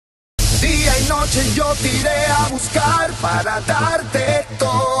noche yo te iré a buscar para darte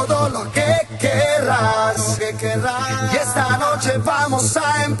todo lo que querrás. Y esta noche vamos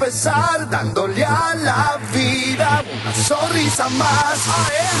a empezar dándole a la vida una sonrisa más.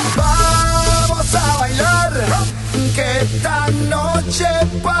 Vamos a bailar, que esta noche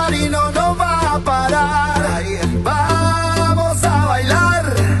party no nos va a parar. Vamos a bailar,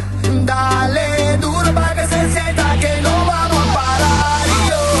 dale duro para que se sienta que no vamos a parar. Y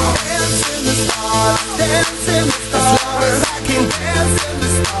yo, dance in the stars, dance in the stars, I can dance in the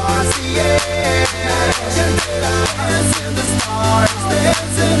stars, yeah. Dance in the stars,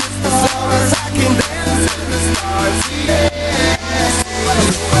 dance in the stars, I can dance in the stars, yeah.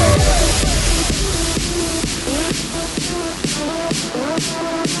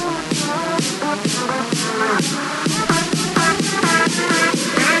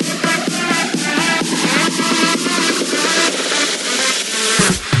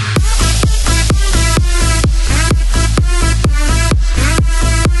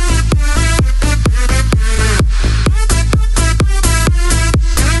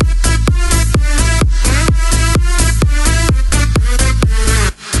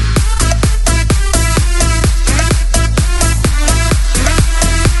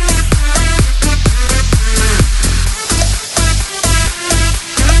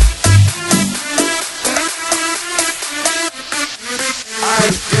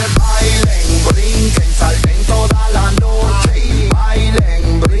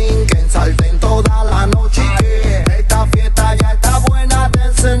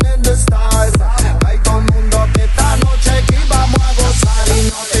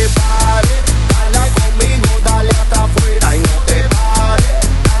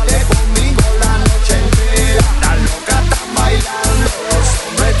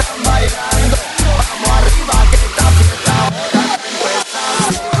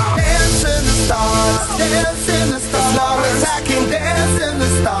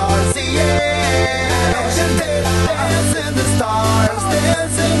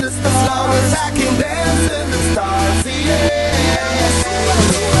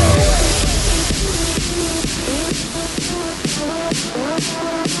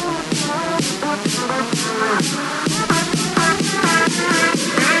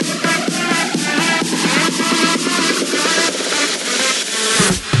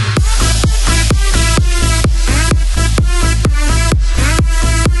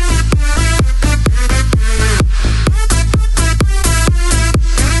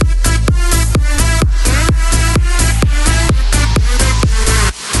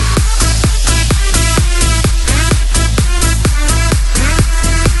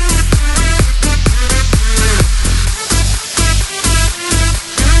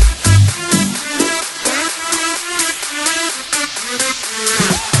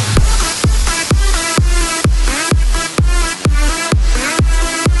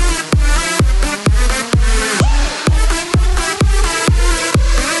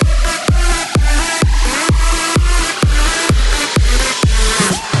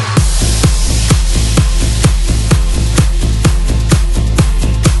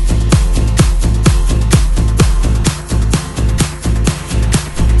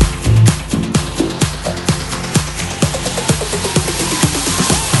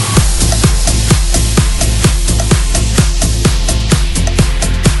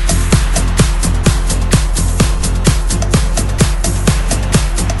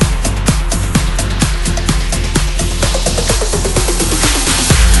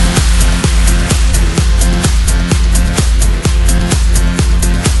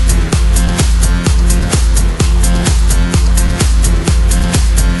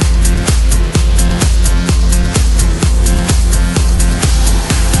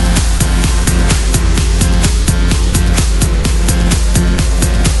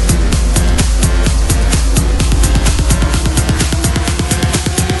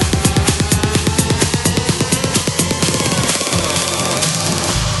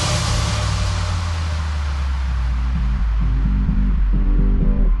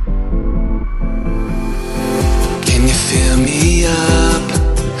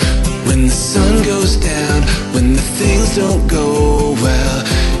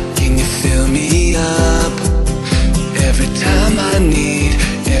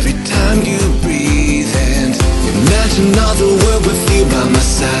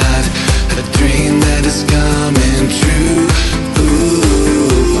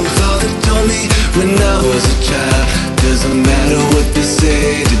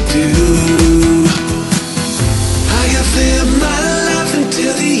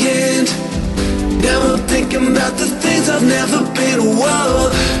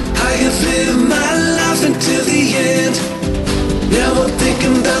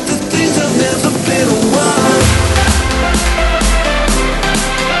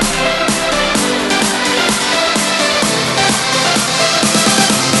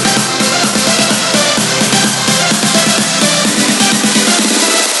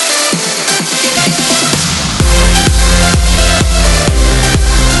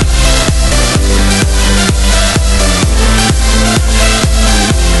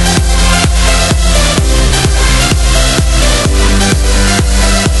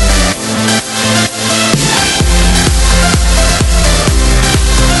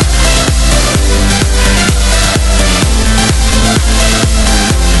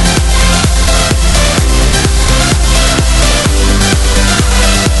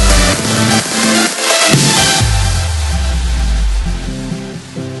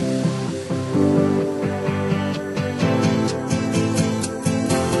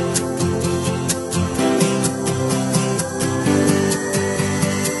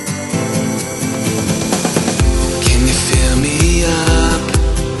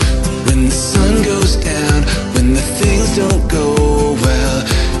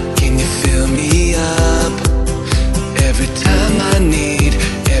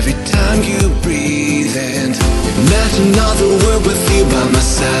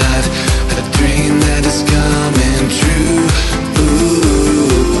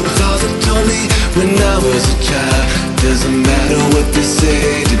 doesn't matter what they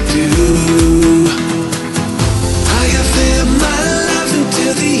say to do. I have lived my life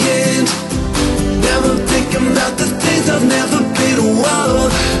until the end. Now I'm thinking about the things I've never been.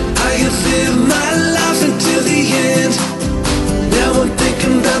 Whoa, I have lived my life until the end. Now I'm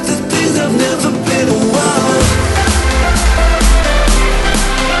thinking about the things I've never been. Whoa.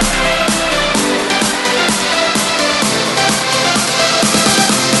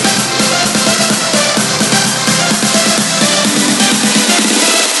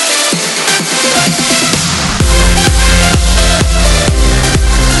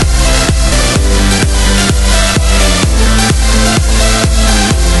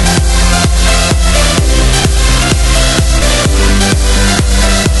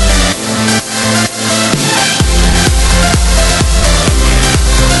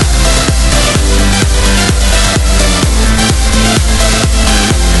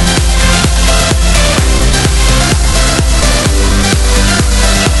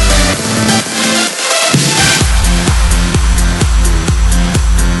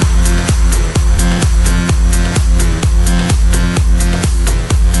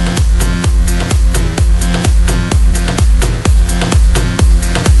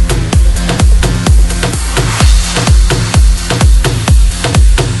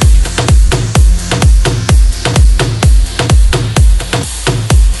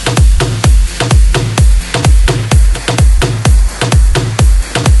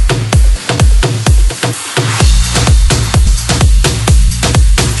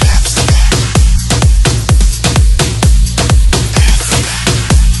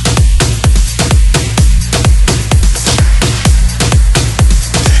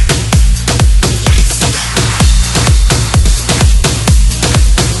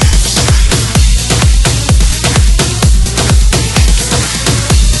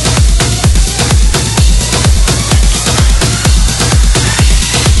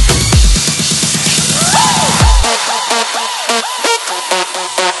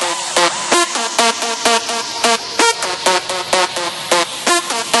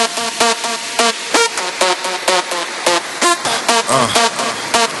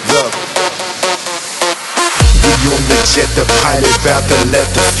 Jet the pilot about to let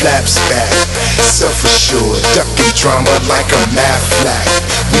the flaps back. Self-assured, ducking drama like a math flag.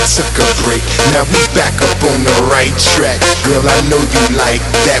 We took a break, now we back up on the right track. Girl, I know you like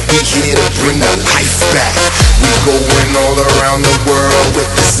that, we here to bring the life back. We going all around the world with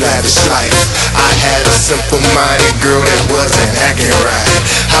this lavish life. I had a simple-minded girl that wasn't acting right.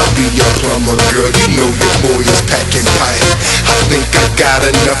 I'll be your plumber, girl, you know your boy is packing pipe. I think I got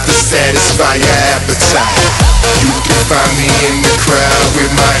enough to satisfy your appetite. You can find me in the crowd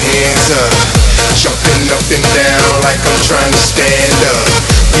with my hands up, jumping up and down like I'm trying to stand up.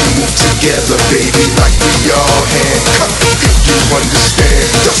 We move together, baby, like we all handcuffed. If you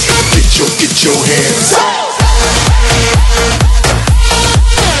understand us, get your hands up.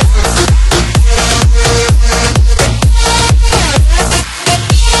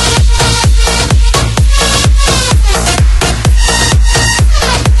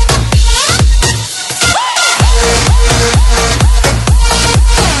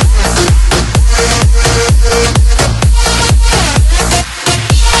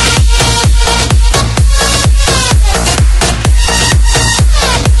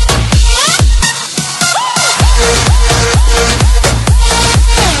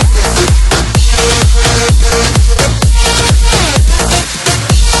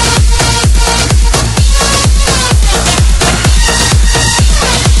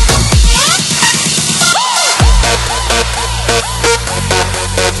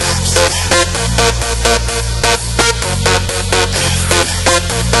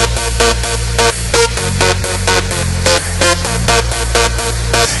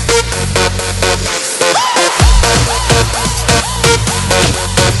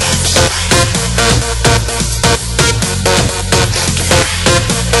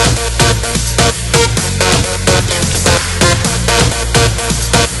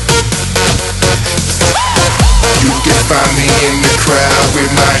 Find me in the crowd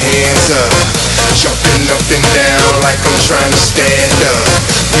with my hands up, jumping up and down like I'm trying to stand up.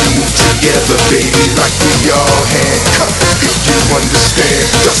 We move together, baby, like we all handcuffed. If you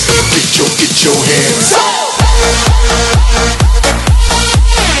understand us, get your hands up.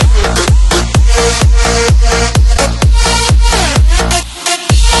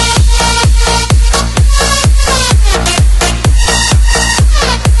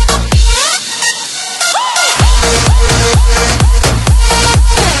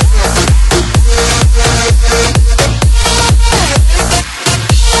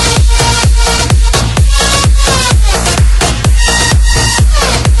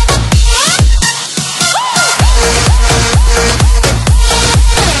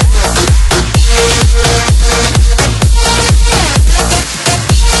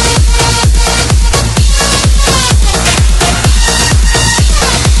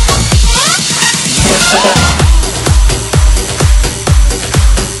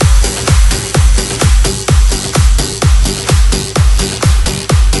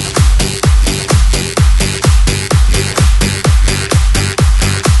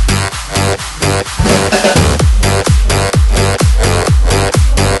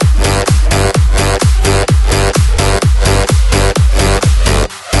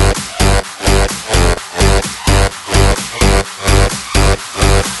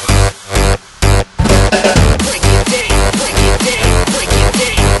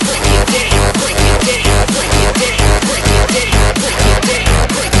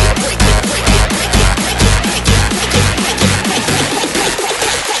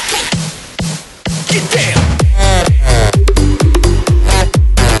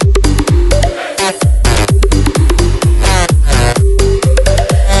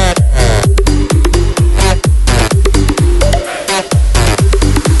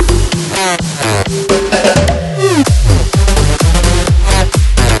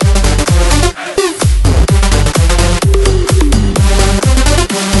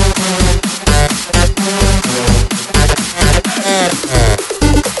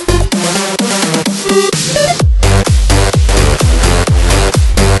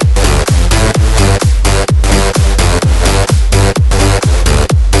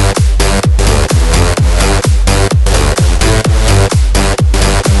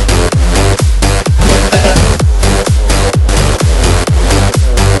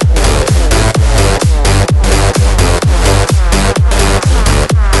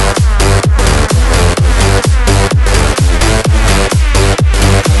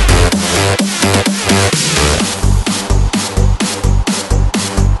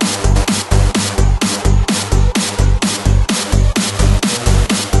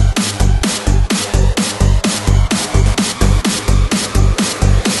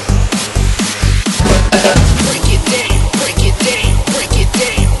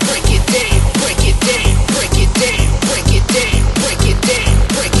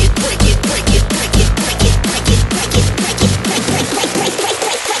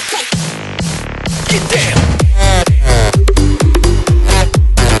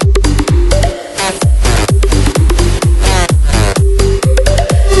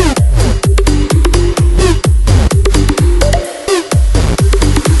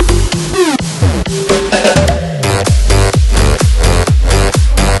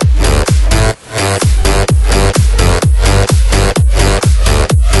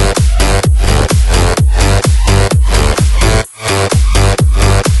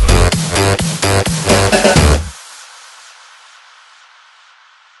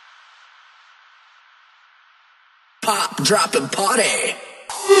 drop and party.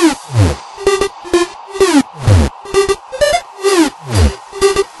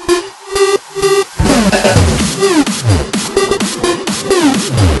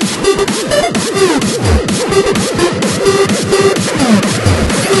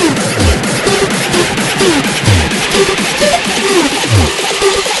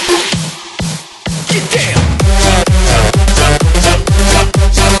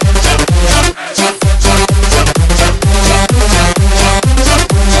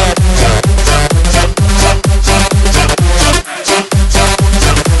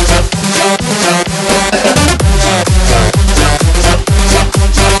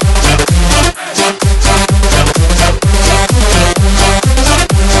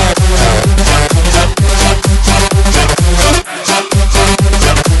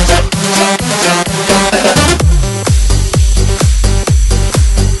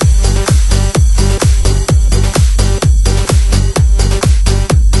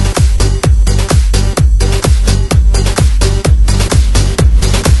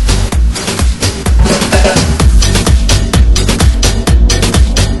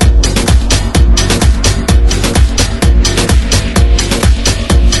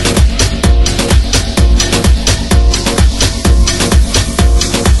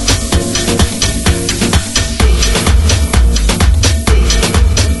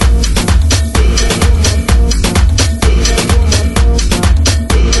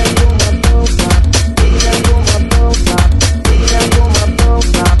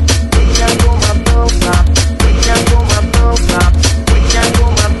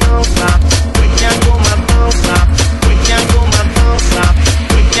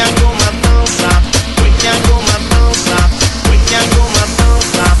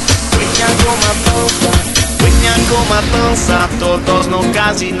 Todos no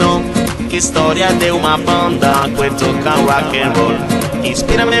casino, história de uma banda que toca rock and roll.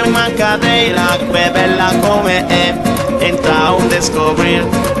 Inspírame uma cadeira que é bela como é, então descobrir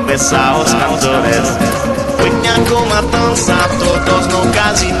pesados cantores. Venha com uma dança, todos no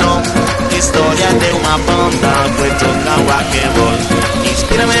casino, história de uma banda que toca rock and roll.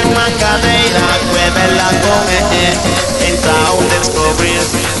 Inspírame uma cadeira que é bela como é, então descobrir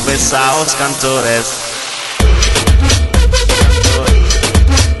pesados cantores.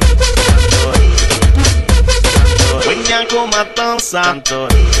 Venha com uma dança, cantor.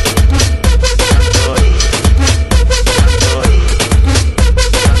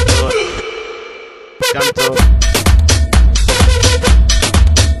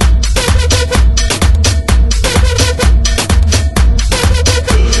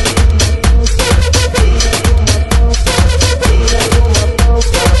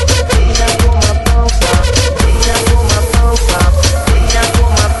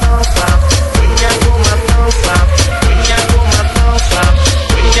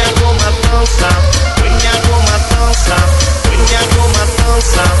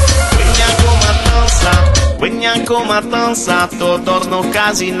 Com uma dança, todos no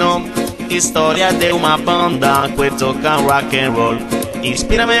casino, história de uma banda que toca rock and roll.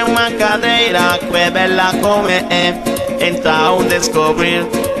 Inspírame uma cadeira que é bela como é, então descobrir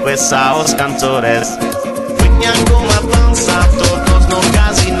pesados cantores. Venha com uma dança, todos no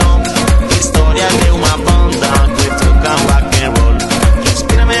casino, história de uma banda que toca rock and roll.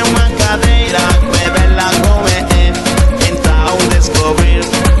 Inspírame uma cadeira que é bela como é, então descobrir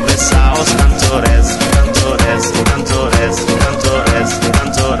pesados cantores. Cantores, cantores, cantores,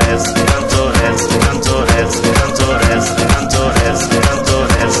 cantores, cantores, cantores, cantores, cantores,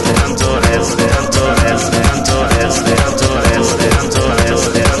 cantores, cantores, cantores, cantores, cantores,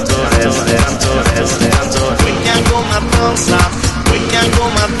 cantores, cantores, cantores. Venha com uma dança, venha com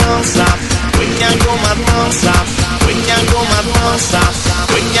uma dança, venha com uma dança, venha com uma dança,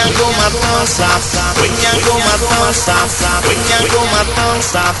 venha com uma dança, venha com uma dança, venha com uma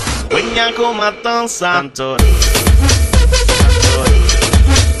dança. Venha com uma dança, cantor.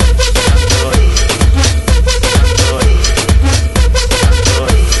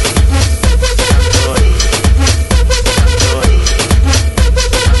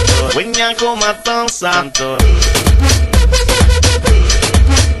 Venha com uma dança, cantor.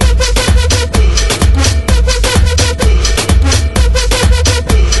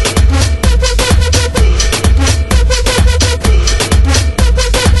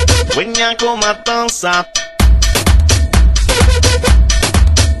 Venha com uma dança.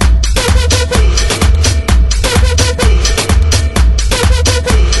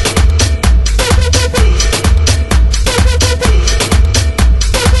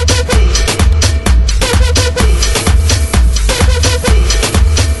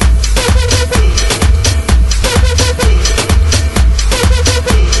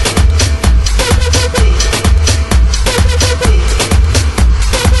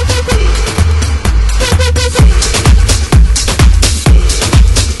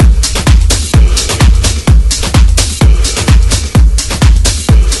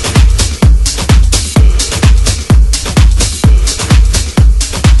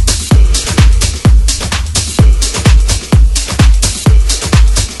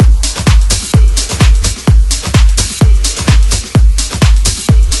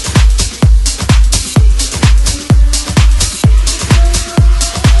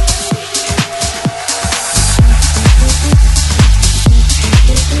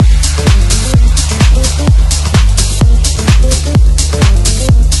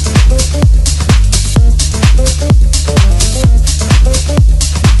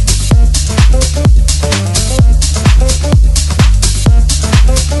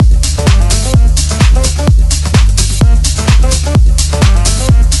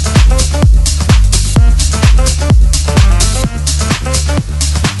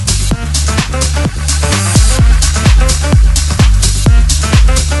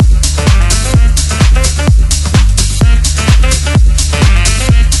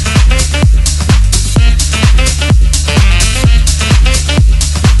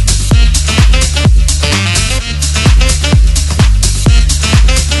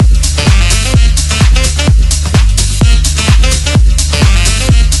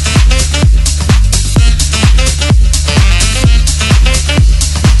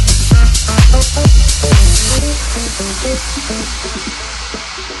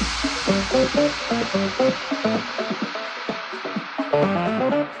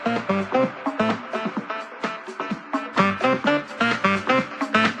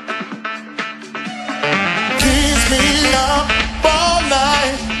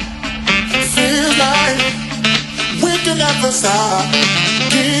 stop.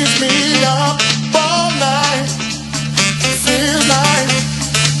 Keeps me up all night. Feels like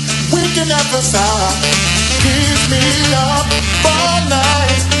we can never stop. Keeps me up all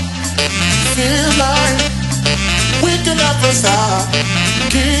night. Feels like we can never stop.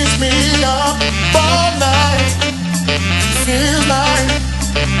 Keeps me up all night. Feels like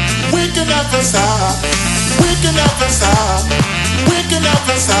we can never stop. We can never stop. We can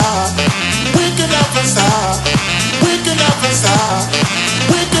never stop. We can never stop. We can never stop.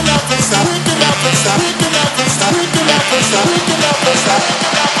 We can never stop. We can never stop. We can never stop. We can never stop. We can never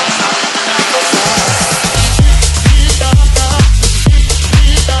stop.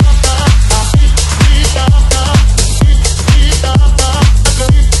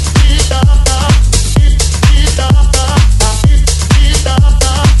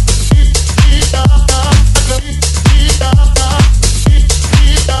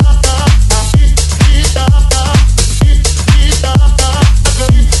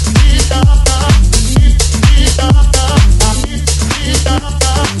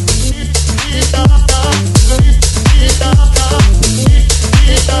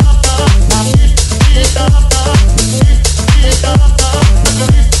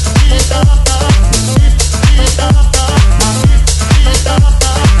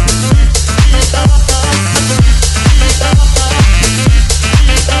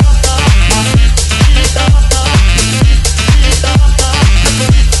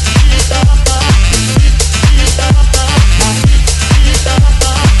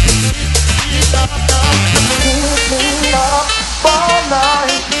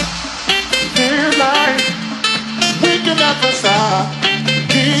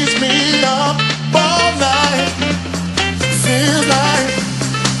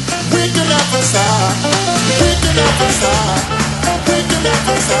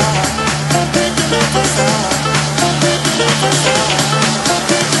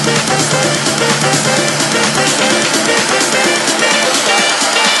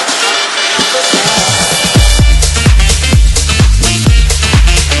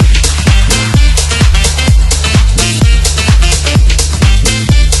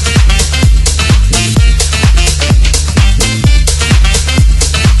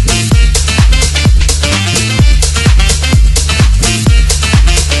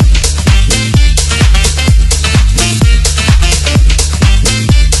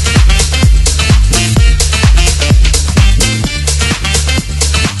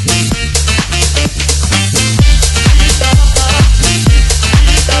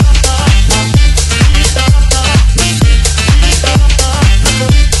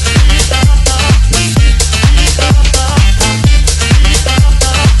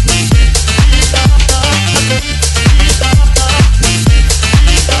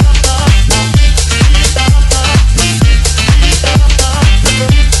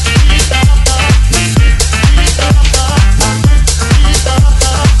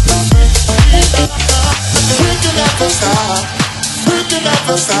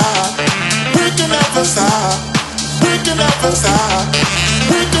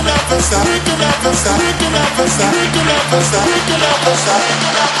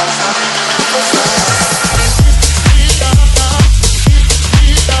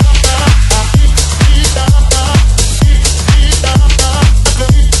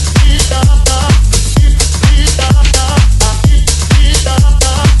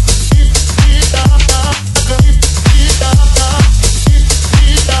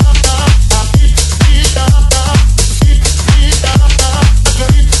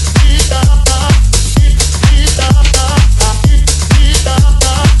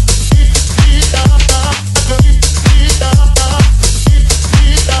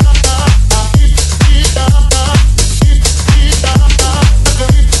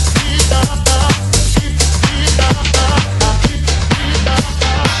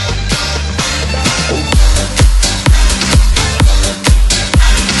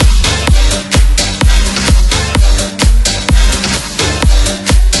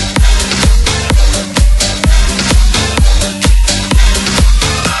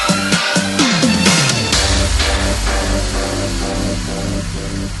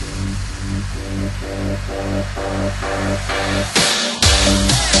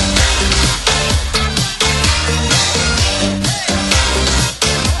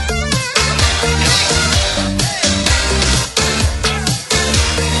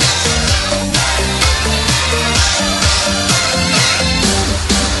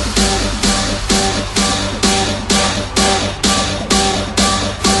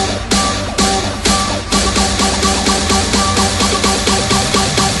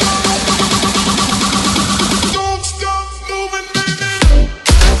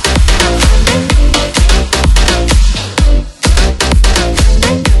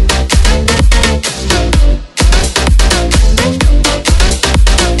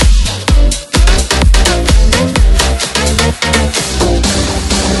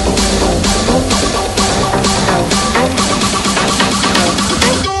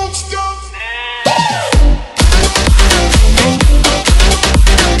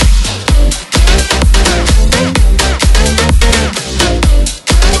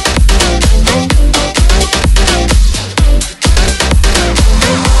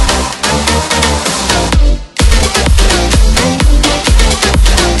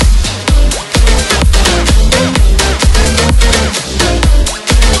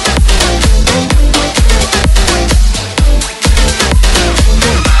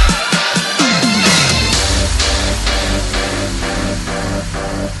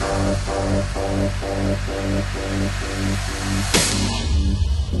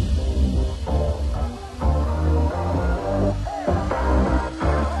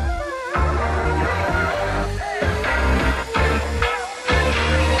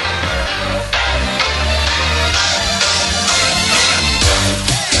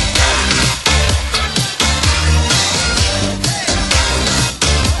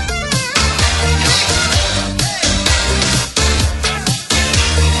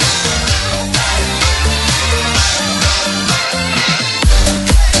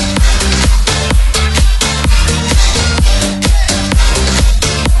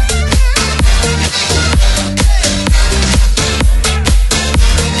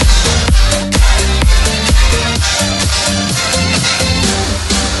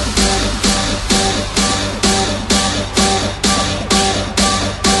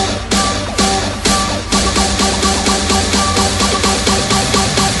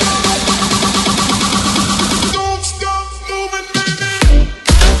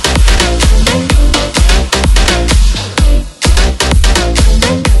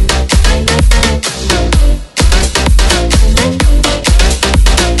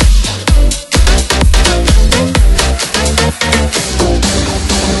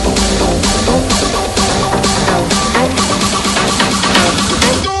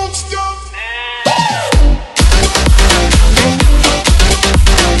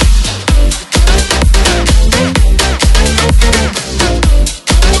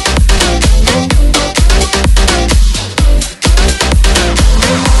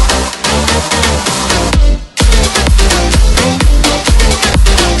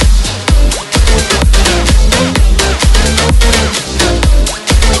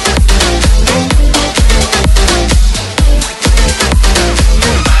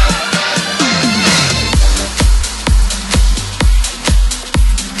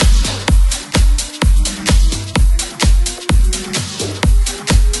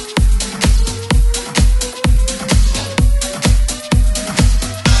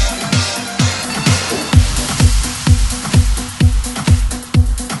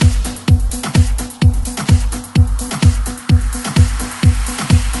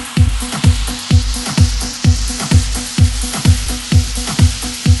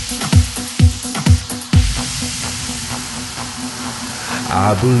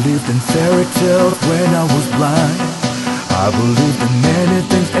 I believed in fairy tales when I was blind. I believed in many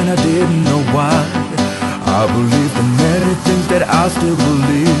things and I didn't know why. I believed in many things that I still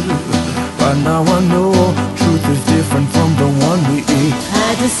believe, but now I know truth is different from the one we eat.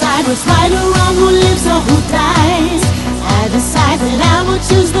 I decide what's right or wrong, who lives or who dies. I decide that I will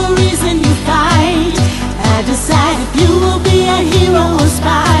choose the reason you fight. I decide if you will be a hero or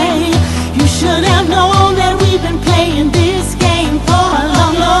spy. You should have known that we've been playing this game for a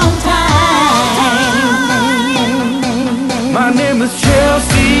long, long time. My name is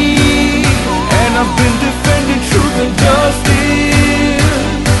Chelsea, and I've been defending truth and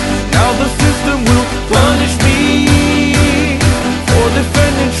justice. Now the system will punish me for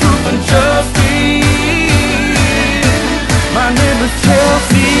defending truth and justice. My name is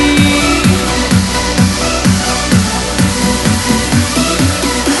Chelsea.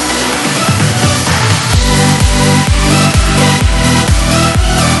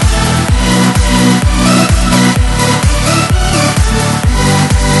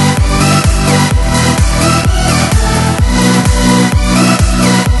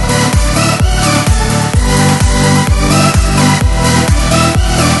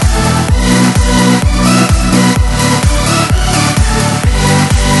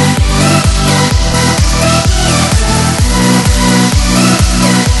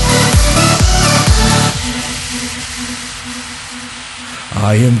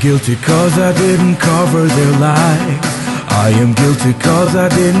 I am guilty cause I didn't cover their lies. I am guilty cause I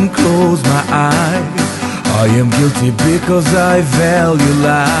didn't close my eyes. I am guilty because I value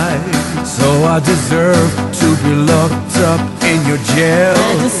life. So I deserve to be locked up in your jail.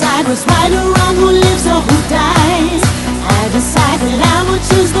 I decide what's right or wrong, who lives or who dies. I decide that I will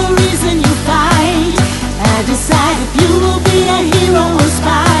choose the reason you fight. I decide if you will be a hero or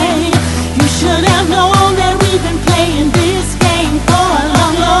spy. You should have known that we've been playing this game for a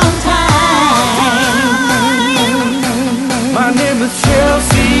long, long time. My name is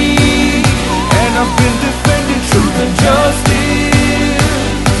Chelsea, and I've been defending truth and justice.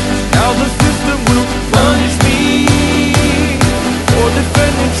 Now the system will punish me for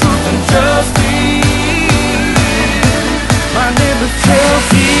defending truth and justice. My name is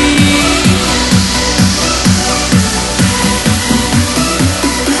Chelsea.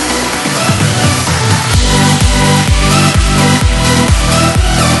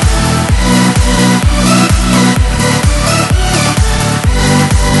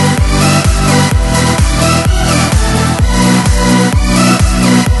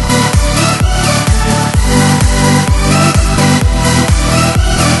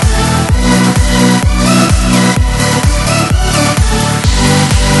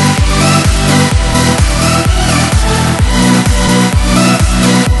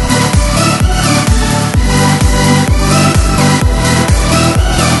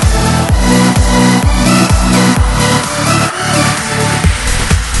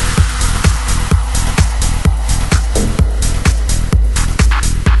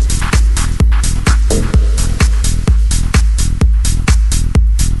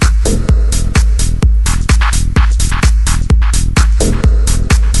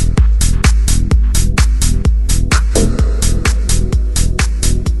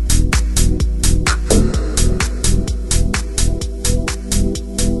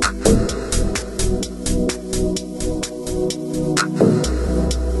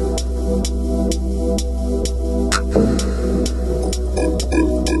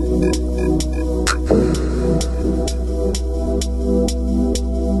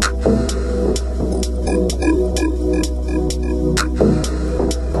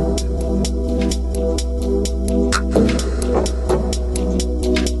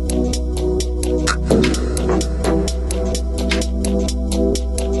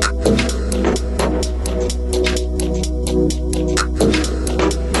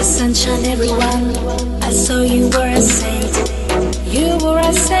 Sunshine, everyone, I saw you were a saint. You were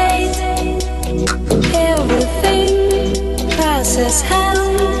a saint. Everything passes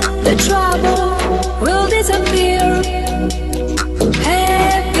hell. The trouble will disappear.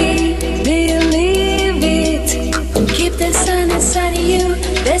 Happy, believe it. Keep the sun inside you.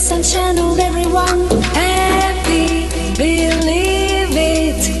 The sunshine on everyone. Happy, believe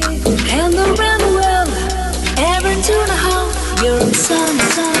it. And around the world, ever to the home. You're the sun,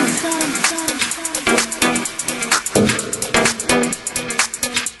 sun, sun, sun.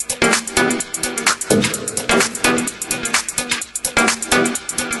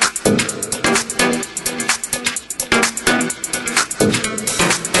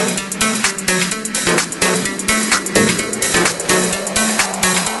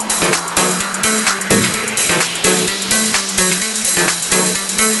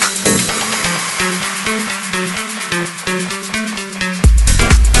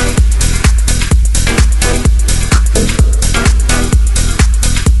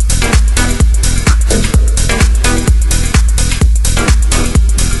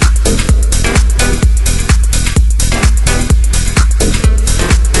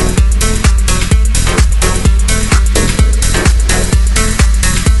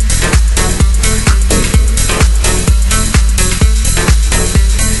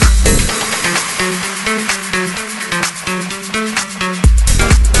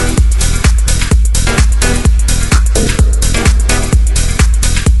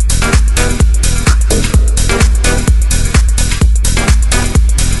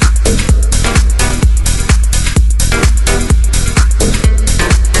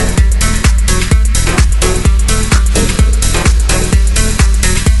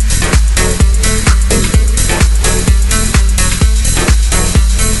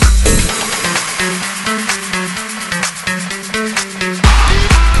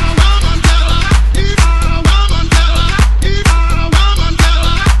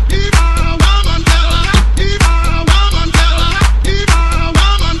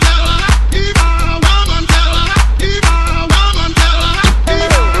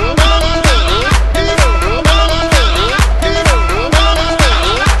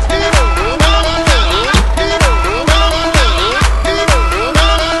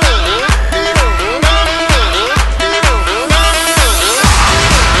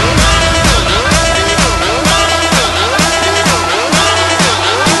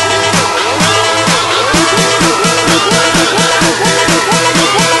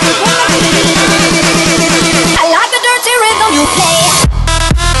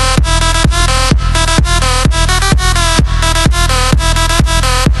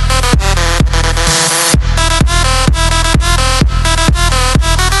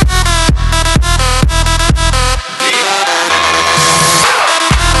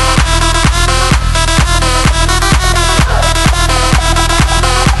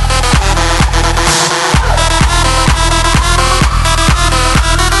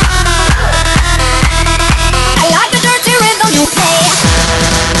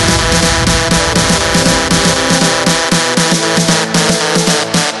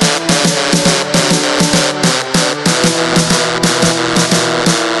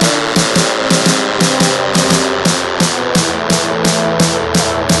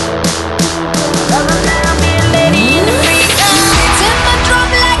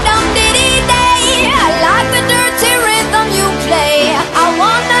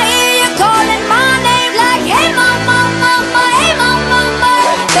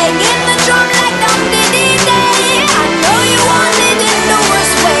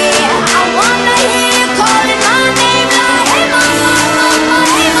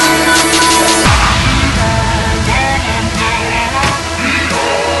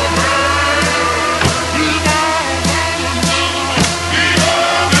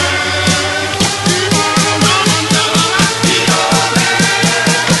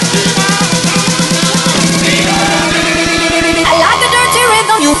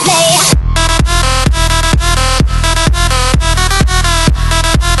 to play.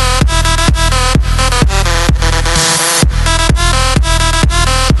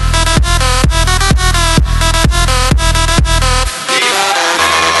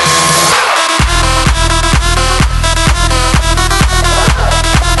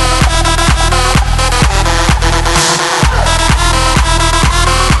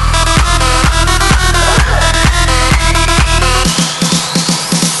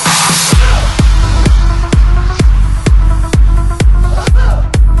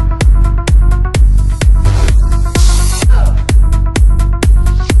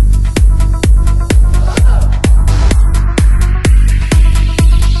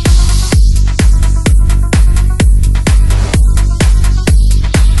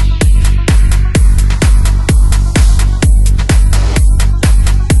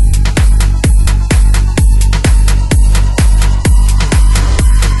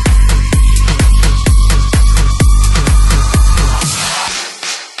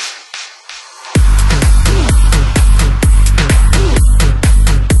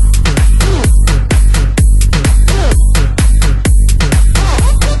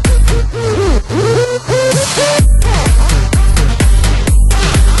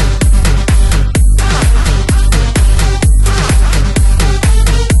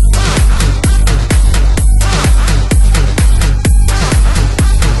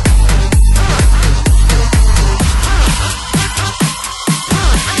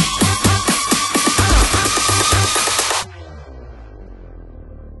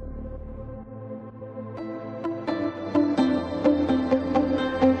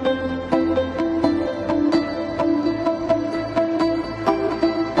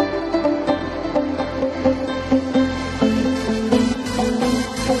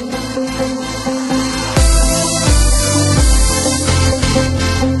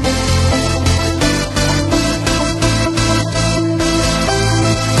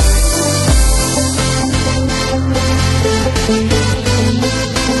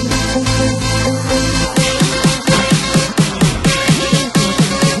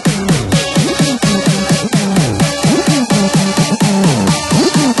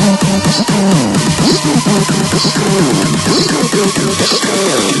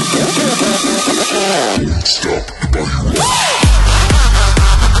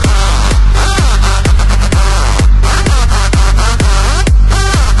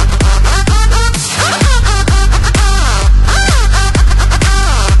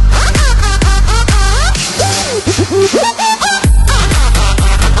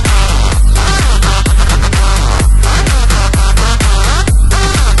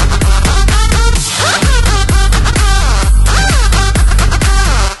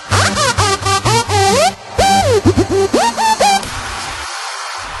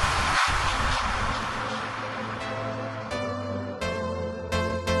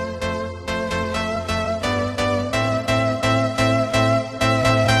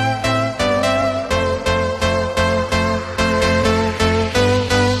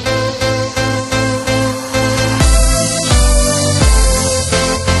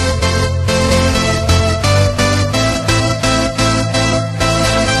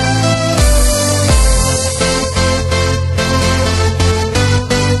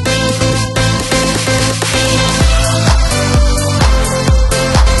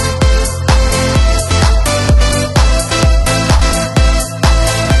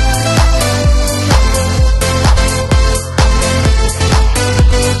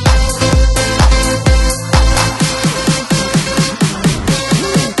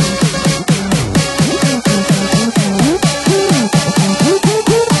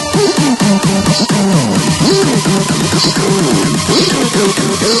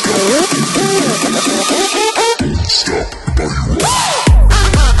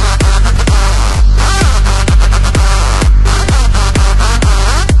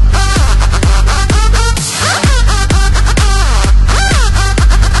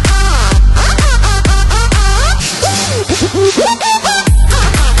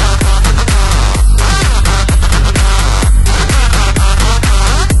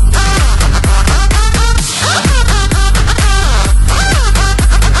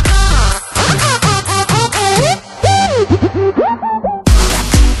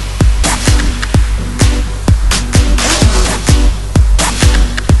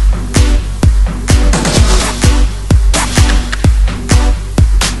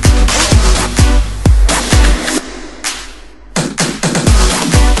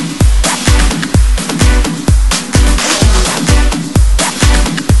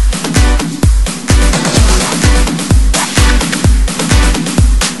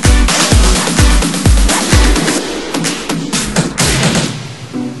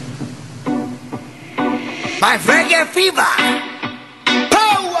 my reggae fever.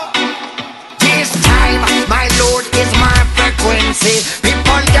 Power. This time, my Lord is my frequency.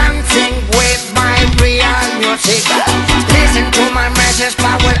 People dancing with my real music. Listen to my message,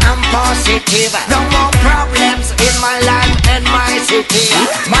 power and positive. No more problems in my life and my city.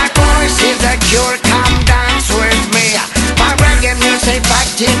 My voice is a cure, come dance with me. My reggae music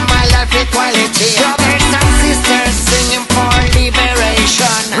backed in my life equality. Brothers and sisters singing for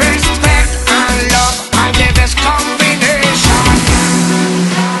liberation. Respect and love are the best combination.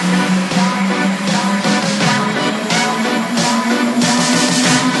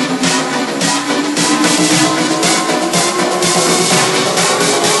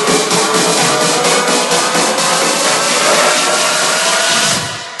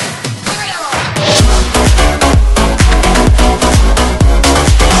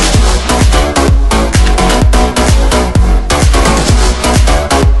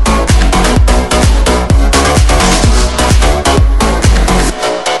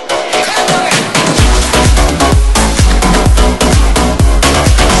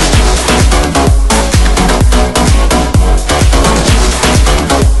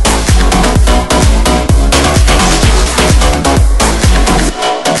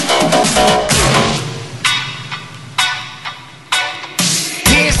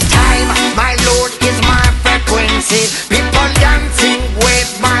 People dancing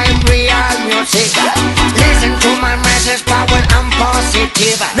with my real music. Listen to my message, power and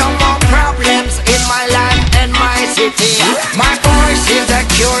positive. No more problems in my life and my city. My voice is a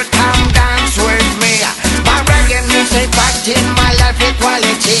cure, come dance with me. My reggae music backed in my life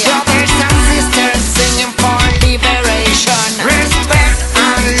equality. Brothers and sisters singing for liberation. Respect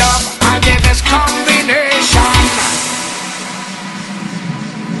and love are the best combination.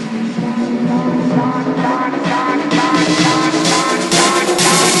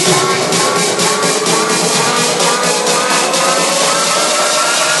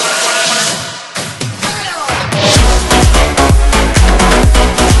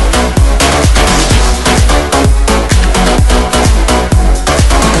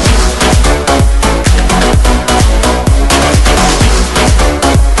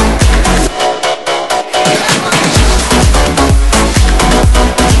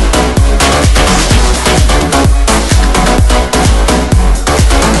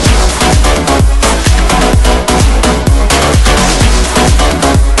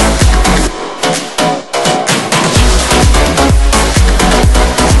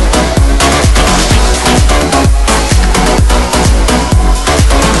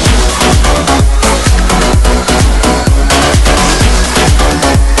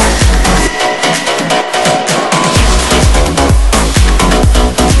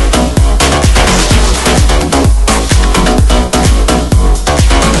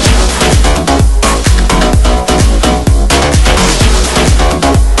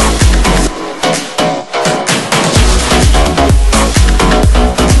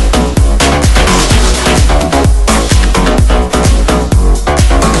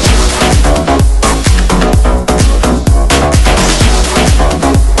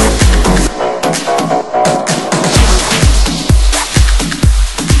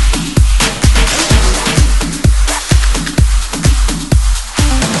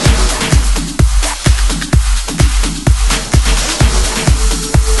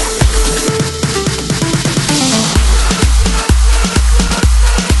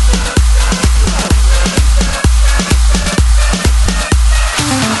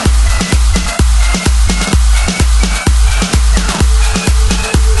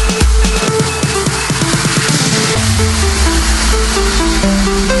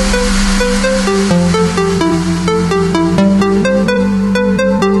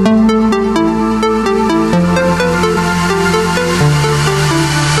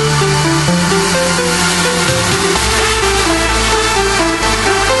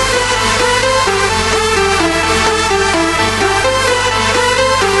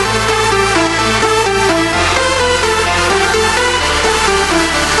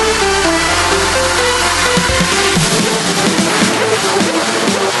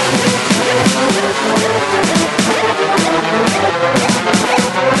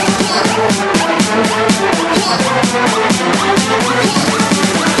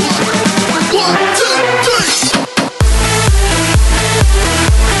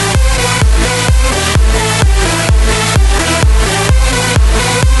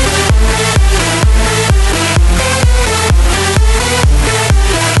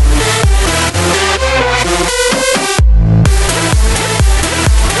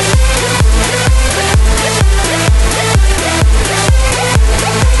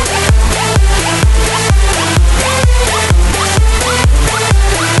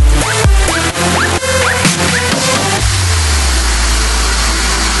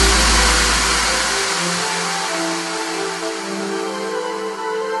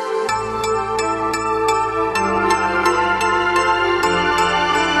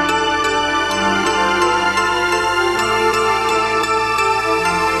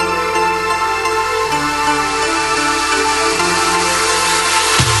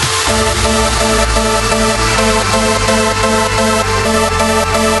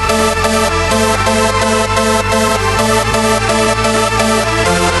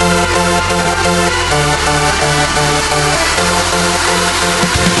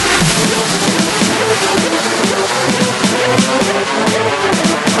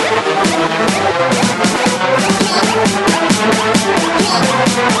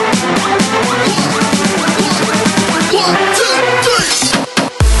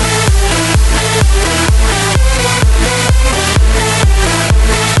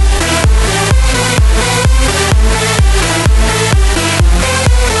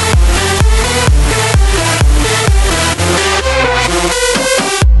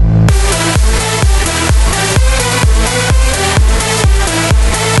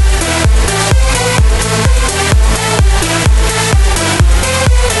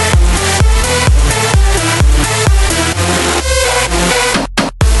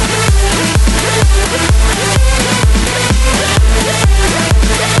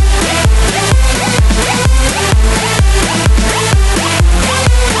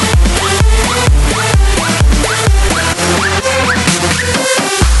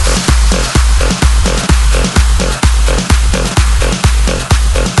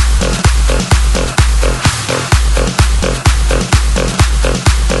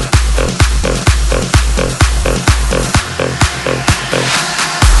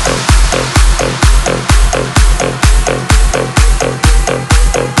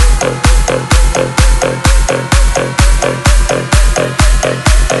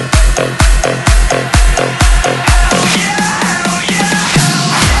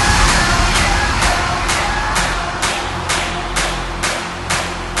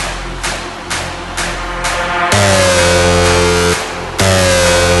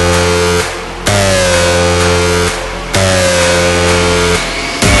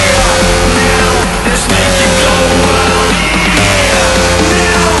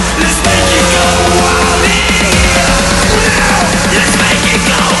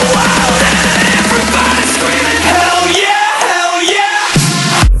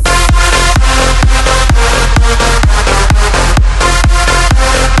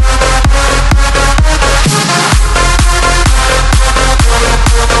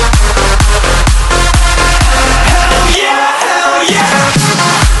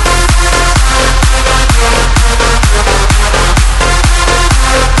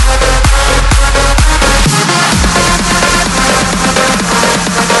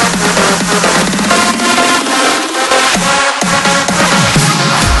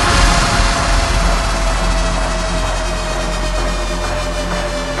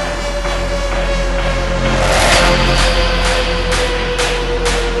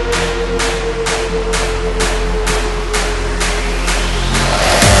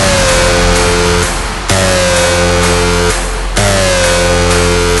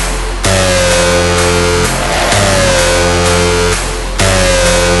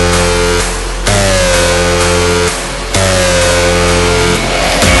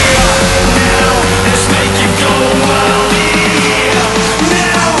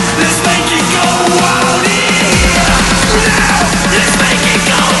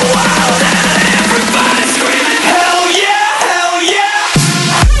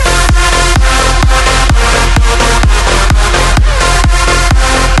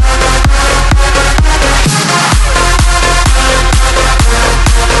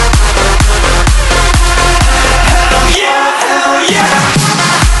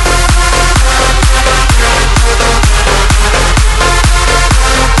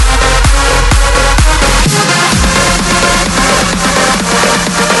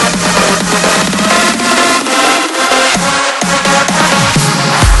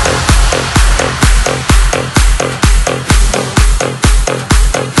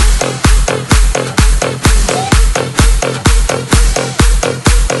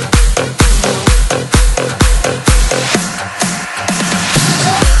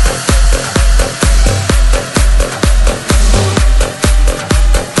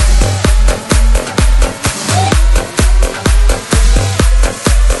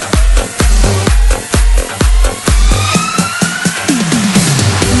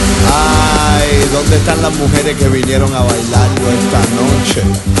 ¿Dónde están las mujeres que vinieron a bailarlo esta noche?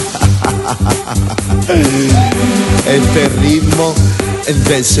 Este ritmo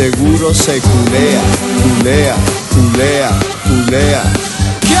de seguro se culea, culea, culea, culea.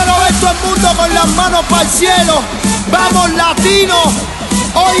 Quiero ver todo el mundo con las manos para el cielo. Vamos latinos,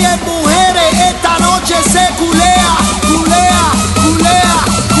 hoy en mujeres, esta noche se culea, culea, culea,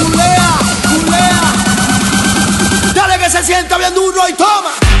 culea, culea. Dale que se sienta bien duro y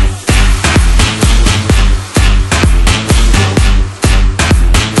toma.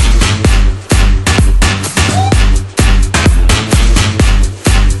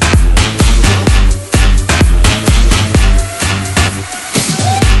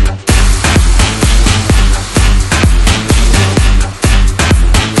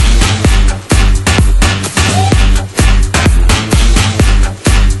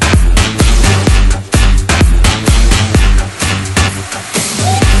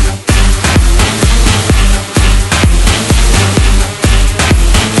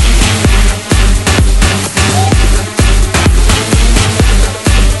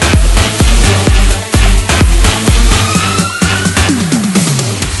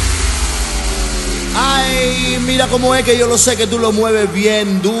 Cómo es que yo lo sé que tú lo mueves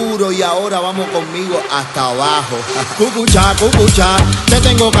bien duro y ahora vamos conmigo hasta abajo. Cucucha, cucucha, te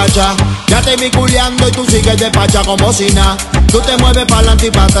tengo cacha, ya te vi culeando y tú sigues de pacha como si nada. Tú te mueves para adelante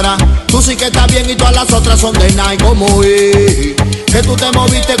y para atrás, tú sí que estás bien y todas las otras son de nada. ¿Cómo es? Que tú te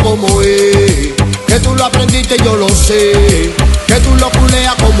moviste como es, que tú lo aprendiste yo lo sé, que tú lo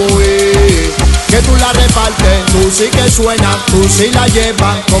culeas como es, que tú la repartes, tú sí que suena, tú sí la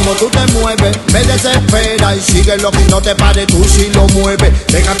llevas, como tú te mueves, me desespera y sigue lo que no te pare, tú sí lo mueves,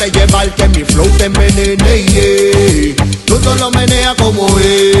 déjate llevar que mi flow te envenene, yeah. Tú no lo meneas como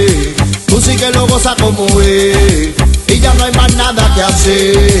es, tú sí que lo gozas como es, y ya no hay más nada que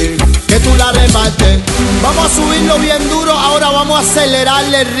hacer, que tú la repartes. Vamos a subirlo bien duro, ahora vamos a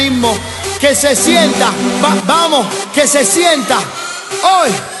acelerarle el ritmo, que se sienta, vamos, que se sienta,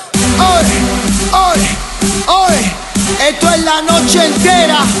 hoy, hoy. Hoy, hoy, esto es la noche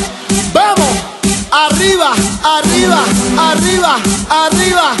entera. Vamos, arriba, arriba, arriba,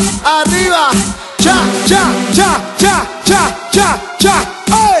 arriba, arriba. Cha, cha, cha, cha, cha, cha, cha.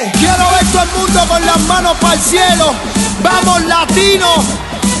 Hoy quiero ver todo el mundo con las manos para el cielo. Vamos latinos,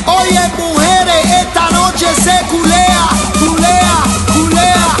 hoy en mujeres, esta noche se culea, culea,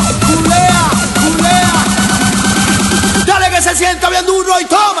 culea, culea, culea. Dale que se sienta bien duro y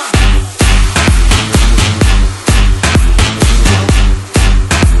toma.